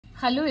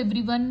Hello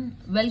everyone,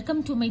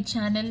 welcome to my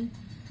channel.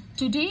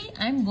 Today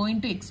I am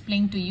going to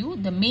explain to you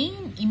the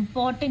main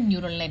important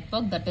neural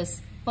network, that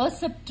is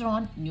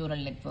Perceptron neural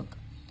network.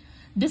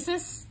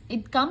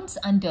 It comes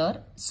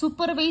under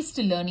supervised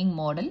learning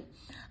model,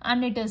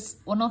 and it is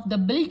one of the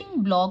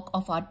building block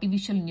of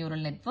artificial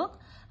neural network,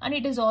 and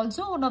it is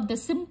also one of the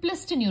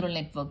simplest neural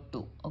network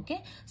too.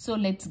 Okay, so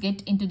let's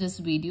get into this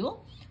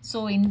video.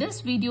 So in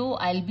this video,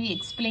 I'll be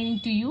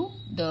explaining to you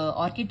the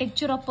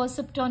architecture of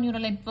Perceptron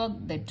neural network,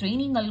 the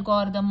training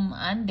algorithm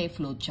and their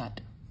flowchart.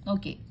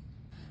 Okay.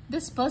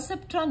 This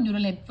Perceptron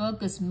neural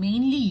network is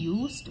mainly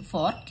used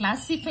for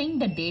classifying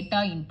the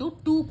data into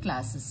two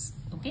classes.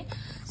 Okay.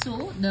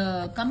 So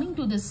coming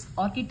to this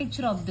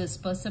architecture of this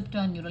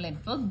Perceptron neural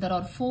network, there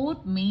are four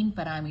main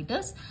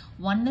parameters.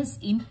 One is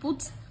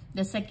inputs,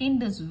 the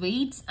second is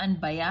weights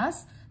and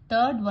bias,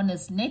 third one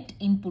is net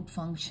input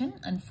function,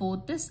 and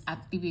fourth is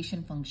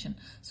activation function.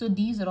 So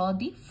these are all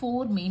the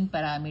four main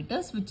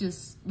parameters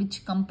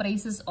which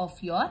comprises of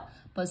your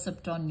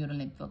Perceptron neural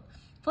network.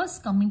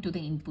 First, coming to the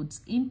inputs.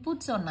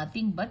 Inputs are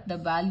nothing but the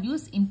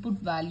values, input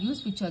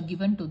values which are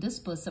given to this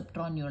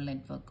Perceptron neural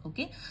network.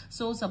 Okay.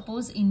 So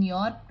suppose in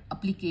your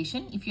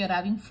application, if you are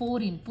having 4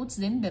 inputs,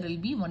 then there will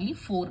be only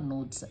 4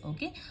 nodes.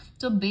 Okay.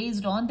 So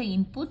based on the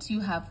inputs, you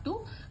have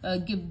to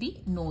give the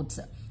nodes.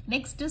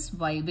 Next is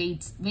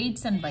weights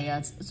and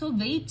bias. So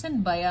weights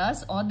and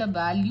bias are the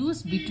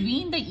values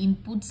between the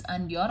inputs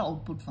and your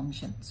output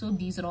function. So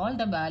these are all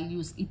the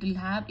values. It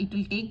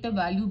will take the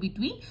value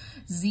between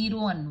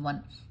 0 and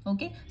 1.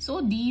 Okay.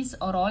 So these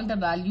are all the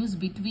values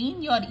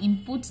between your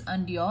inputs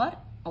and your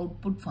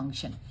output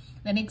function.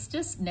 The next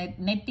is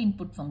net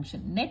input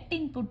function. Net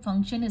input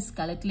function is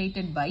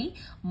calculated by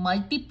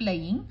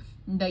multiplying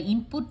the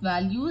input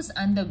values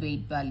and the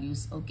weight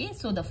values. Okay,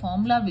 so the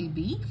formula will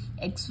be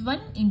x1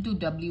 into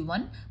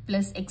w1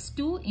 plus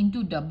x2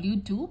 into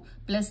w2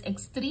 plus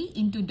x3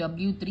 into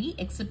w3,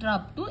 etc.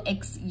 up to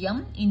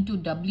xm into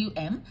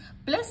wm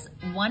plus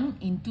 1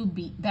 into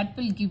b. That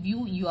will give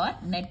you your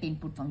net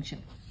input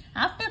function.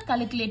 After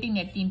calculating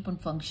net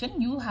input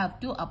function, you have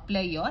to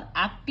apply your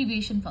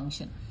activation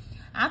function.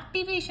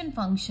 Activation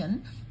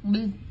function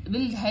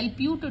will help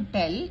you to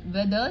tell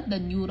whether the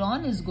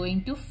neuron is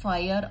going to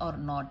fire or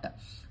not.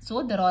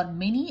 So there are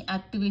many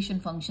activation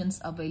functions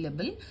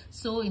available.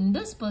 So in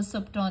this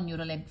Perceptron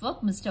neural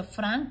network, Mr.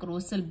 Frank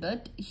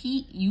Roselbert,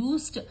 he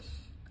used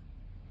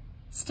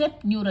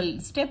step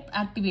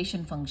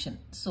activation function.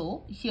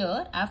 So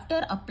here,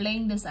 after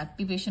applying this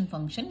activation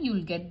function, you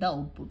will get the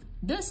output.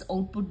 This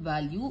output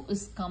value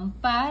is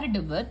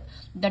compared with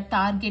the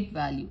target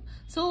value.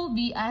 So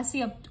as I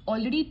have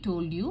already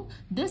told you,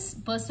 this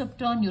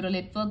Perceptron neural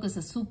network is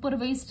a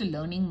supervised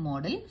learning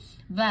model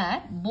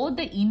where both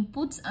the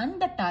inputs and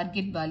the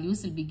target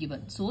values will be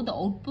given. So the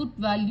output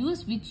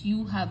values which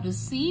you have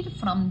received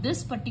from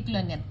this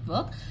particular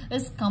network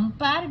is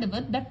compared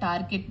with the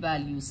target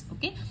values.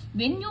 Okay.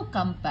 When you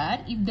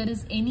compare, if there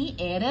is any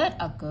error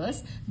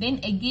occurs, then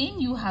again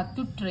you have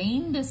to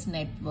train this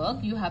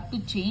network. You have to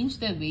change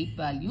the weight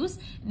values,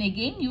 and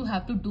again you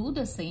have to do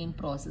the same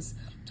process.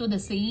 So the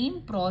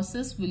same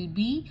process will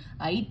be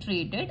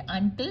iterated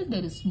until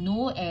there is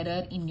no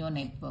error in your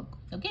network.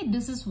 Okay,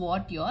 this is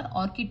what your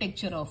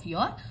architecture of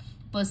your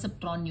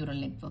Perceptron neural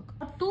network.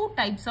 Two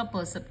types of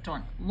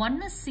perceptron. One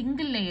is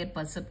single layer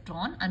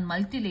perceptron and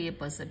multi-layer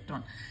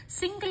perceptron.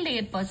 Single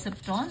layer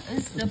perceptron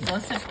is the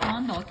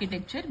perceptron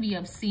architecture we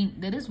have seen.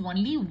 There is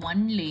only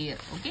one layer.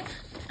 Okay,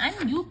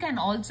 and you can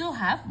also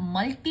have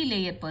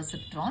multi-layer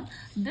perceptron.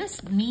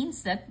 This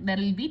means that there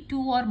will be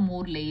 2 or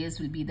more layers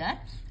will be there,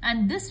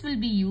 and this will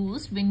be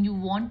used when you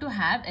want to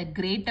have a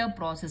greater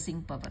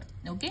processing power.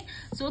 Okay,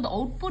 so the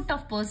output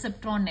of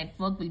perceptron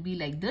network will be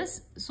like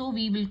this. So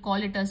we will call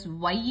it as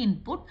Y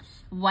input.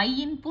 Y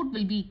input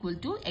will be equal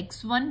to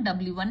x1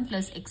 w1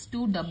 plus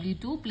x2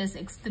 w2 plus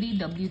x3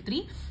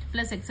 w3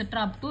 plus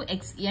etc. up to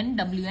xn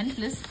wn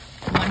plus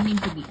 1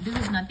 into b. This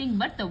is nothing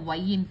but the Y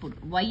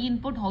input. Y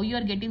input, how you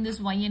are getting this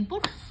Y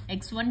input?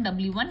 x1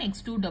 w1,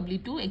 x2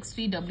 w2,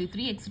 x3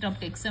 w3, etc. up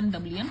to xm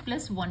wm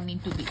plus 1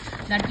 into b.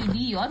 That will be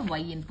your Y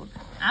input.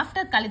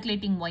 After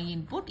calculating Y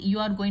input, you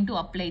are going to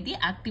apply the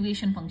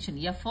activation function.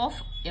 F of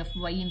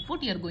Fy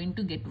input, you are going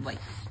to get Y.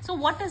 So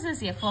what is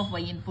this F of Y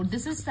input?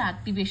 This is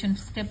the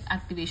step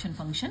activation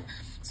function.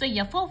 So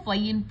F of Y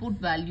input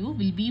value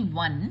will be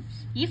 1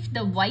 if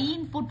the Y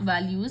input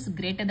value is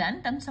greater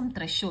than some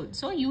threshold.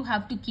 So you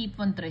have to keep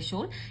one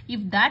threshold.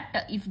 If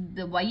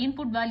the Y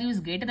input value is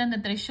greater than the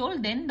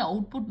threshold, then the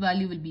output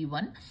value will be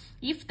 1.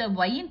 If the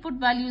Y input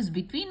value is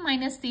between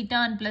minus theta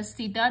and plus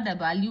theta, the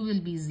value will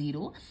be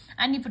 0.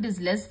 And if it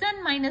is less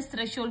than minus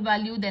threshold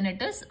value, then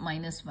it is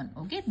minus 1.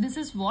 Okay, this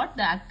is what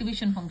the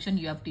activation function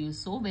you have to use.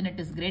 So when it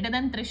is greater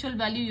than threshold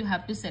value, you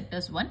have to set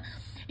as 1.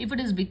 If it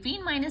is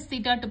between minus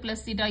theta to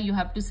plus theta, you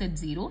have to set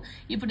 0.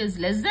 If it is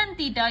less than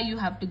theta, you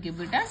have to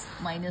give it as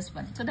minus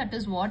 1. So that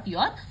is what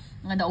your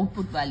the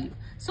output value.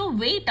 So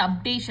weight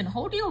updation,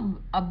 how do you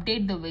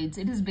update the weights?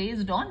 It is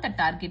based on the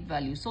target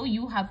value. So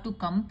you have to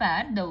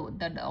compare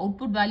the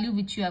output value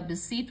which you have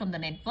received from the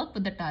network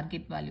with the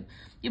target value.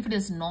 If it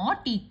is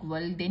not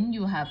equal, then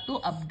you have to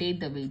update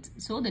the weights.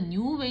 So the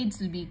new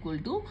weights will be equal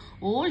to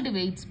old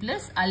weights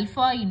plus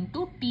alpha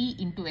into t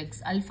into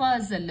x. Alpha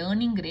is the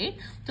learning rate.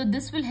 So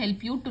this will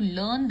help you to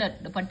learn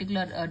the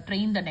particular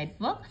train the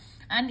network.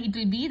 And it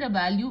will be, the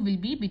value will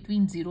be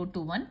between 0 to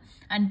 1,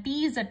 and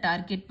t is the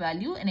target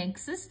value and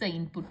x is the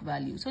input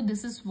value. So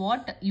this is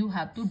what you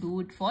have to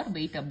do it for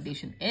weight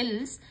updation.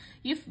 Else,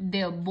 if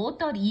they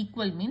both are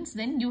equal means,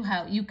 then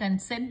you can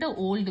set the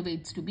old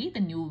weights to be the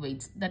new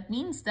weights. That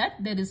means that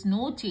there is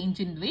no change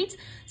in weights.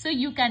 So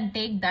you can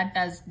take that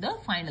as the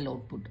final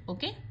output.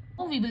 Okay.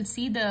 Now we will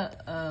see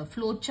the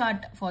flow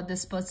chart for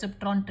this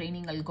perceptron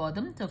training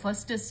algorithm. So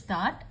first is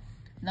start.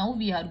 Now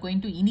we are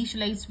going to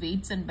initialize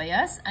weights and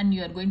bias, and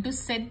you are going to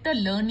set the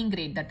learning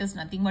rate, that is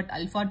nothing but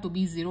alpha, to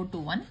be 0 to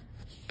 1.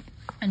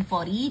 And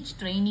for each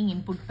training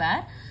input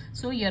pair,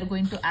 so you are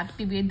going to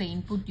activate the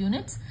input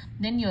units.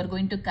 Then you are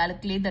going to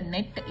calculate the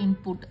net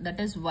input, that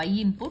is y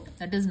input,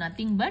 that is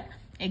nothing but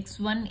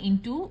x1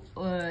 into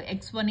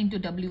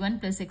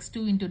w1 plus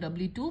x2 into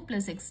w2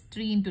 plus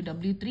x3 into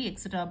w3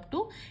 etc. up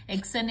to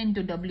xn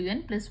into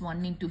wn plus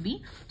 1 into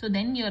b. So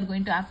then you are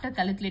going to, after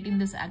calculating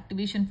this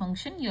activation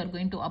function, you are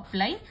going to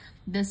apply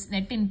this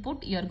net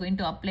input, you are going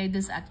to apply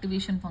this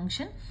activation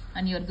function,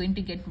 and you are going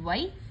to get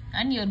y,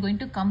 and you are going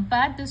to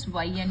compare this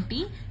y and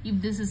t.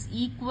 If this is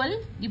equal,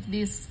 if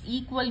this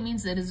equal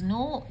means there is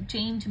no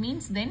change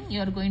means, then you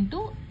are going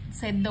to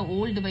set the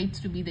old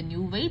weights to be the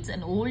new weights,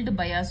 and old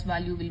bias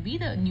value will be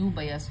the new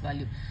bias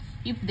value.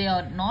 If they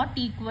are not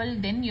equal,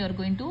 then you are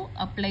going to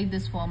apply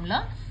this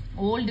formula,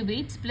 old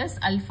weights plus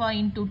alpha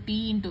into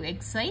t into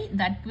xi.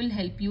 That will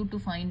help you to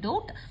find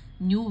out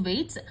new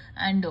weights,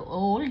 and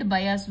old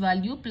bias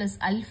value plus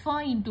alpha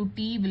into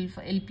t will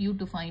help you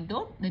to find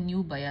out the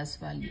new bias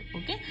value.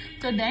 Okay,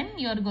 so then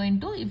you are going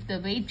to, if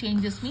the weight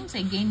changes means,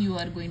 again you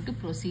are going to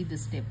proceed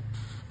this step.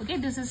 Okay,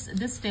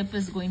 this step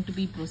is going to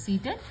be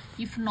proceeded.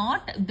 If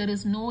not, there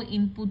is no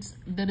inputs,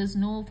 there is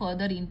no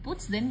further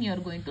inputs, then you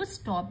are going to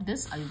stop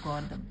this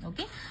algorithm.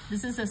 Okay,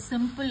 this is a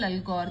simple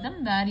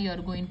algorithm where you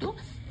are going to,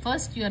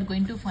 first you are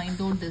going to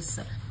find out this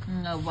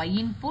y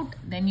input,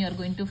 then you are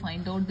going to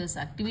find out this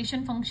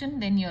activation function,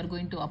 then you are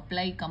going to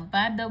apply,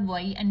 compare the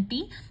y and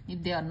t.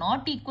 If they are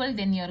not equal,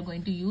 then you are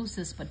going to use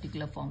this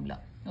particular formula.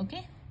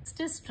 Okay,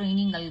 next is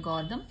training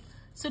algorithm.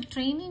 So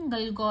training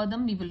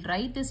algorithm, we will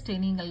write this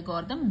training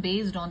algorithm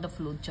based on the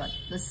flow chart.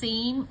 The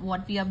same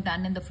what we have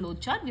done in the flow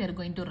chart, we are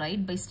going to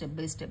write by step.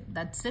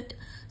 That's it.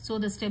 So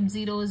the step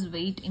 0 is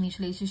weight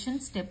initialization.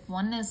 Step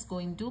 1 is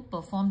going to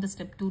perform the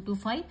step 2 to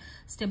 5.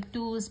 Step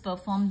 2 is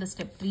perform the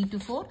step 3 to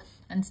 4.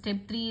 And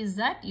step 3 is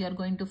that you are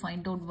going to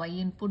find out y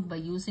input by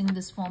using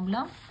this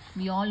formula.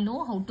 We all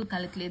know how to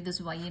calculate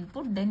this y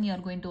input. Then you are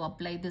going to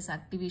apply this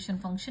activation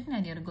function,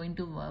 and you are going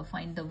to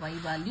find the y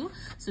value.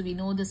 So we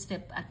know the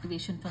step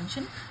activation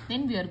function.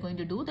 Then we are going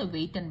to do the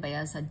weight and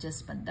bias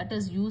adjustment. That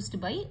is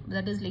used by,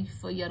 that is like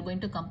you are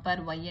going to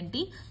compare y and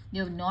t.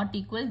 You are not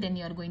equal, then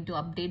you are going to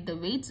update the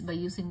weights by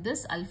using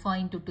this alpha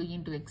into t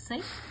into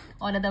xi.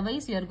 Or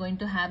otherwise you are going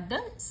to have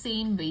the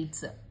same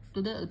weights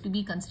to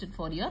be considered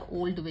for your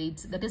old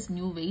weights, that is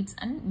new weights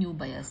and new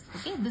bias.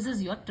 Okay, this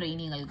is your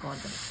training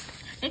algorithm.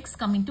 Next,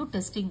 coming to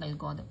testing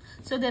algorithm.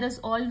 So there is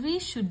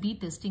always should be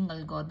testing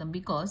algorithm,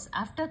 because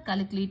after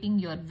calculating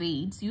your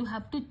weights, you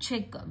have to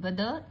check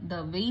whether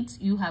the weights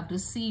you have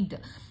received,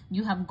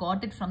 you have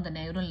got it from the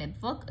neural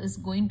network, is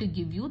going to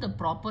give you the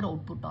proper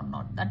output or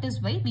not. That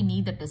is why we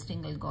need the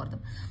testing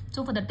algorithm.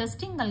 So for the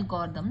testing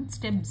algorithm,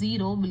 step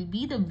 0 will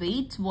be the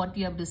weights what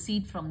you have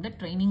received from the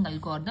training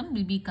algorithm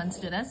will be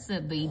considered as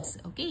weights.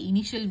 Okay,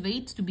 initial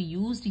weights to be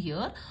used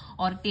here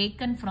or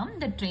taken from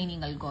the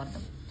training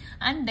algorithm.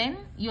 And then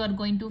you are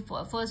going to,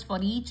 first for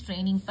each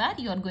training pair,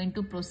 you are going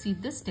to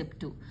proceed this step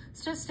 2.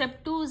 So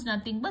step 2 is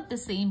nothing but the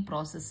same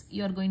process.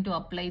 You are going to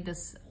apply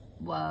this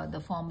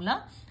the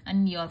formula,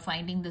 and you are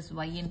finding this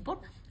y input.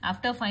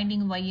 After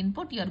finding y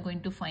input, you are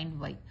going to find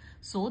y.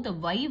 So the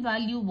y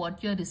value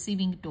what you are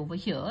receiving it over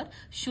here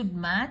should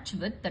match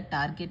with the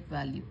target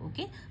value.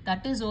 Okay,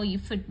 that is, or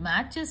if it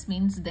matches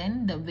means,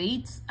 then the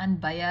weights and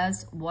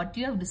bias what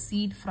you have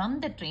received from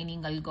the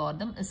training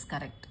algorithm is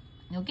correct.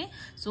 Okay,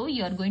 so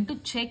you are going to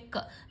check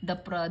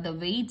the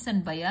weights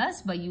and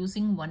bias by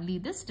using only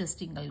this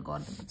testing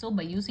algorithm. So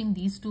by using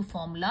these two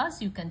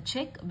formulas, you can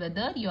check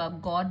whether you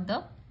have got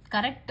the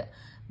correct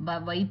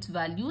weights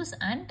values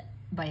and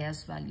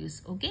bias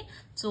values. Okay,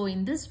 so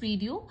in this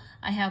video,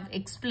 I have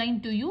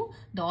explained to you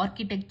the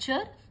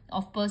architecture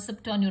of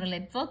Perceptron neural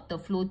network, the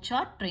flow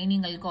chart,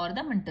 training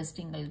algorithm and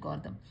testing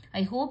algorithm.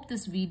 I hope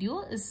this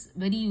video is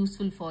very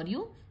useful for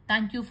you.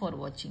 Thank you for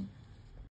watching.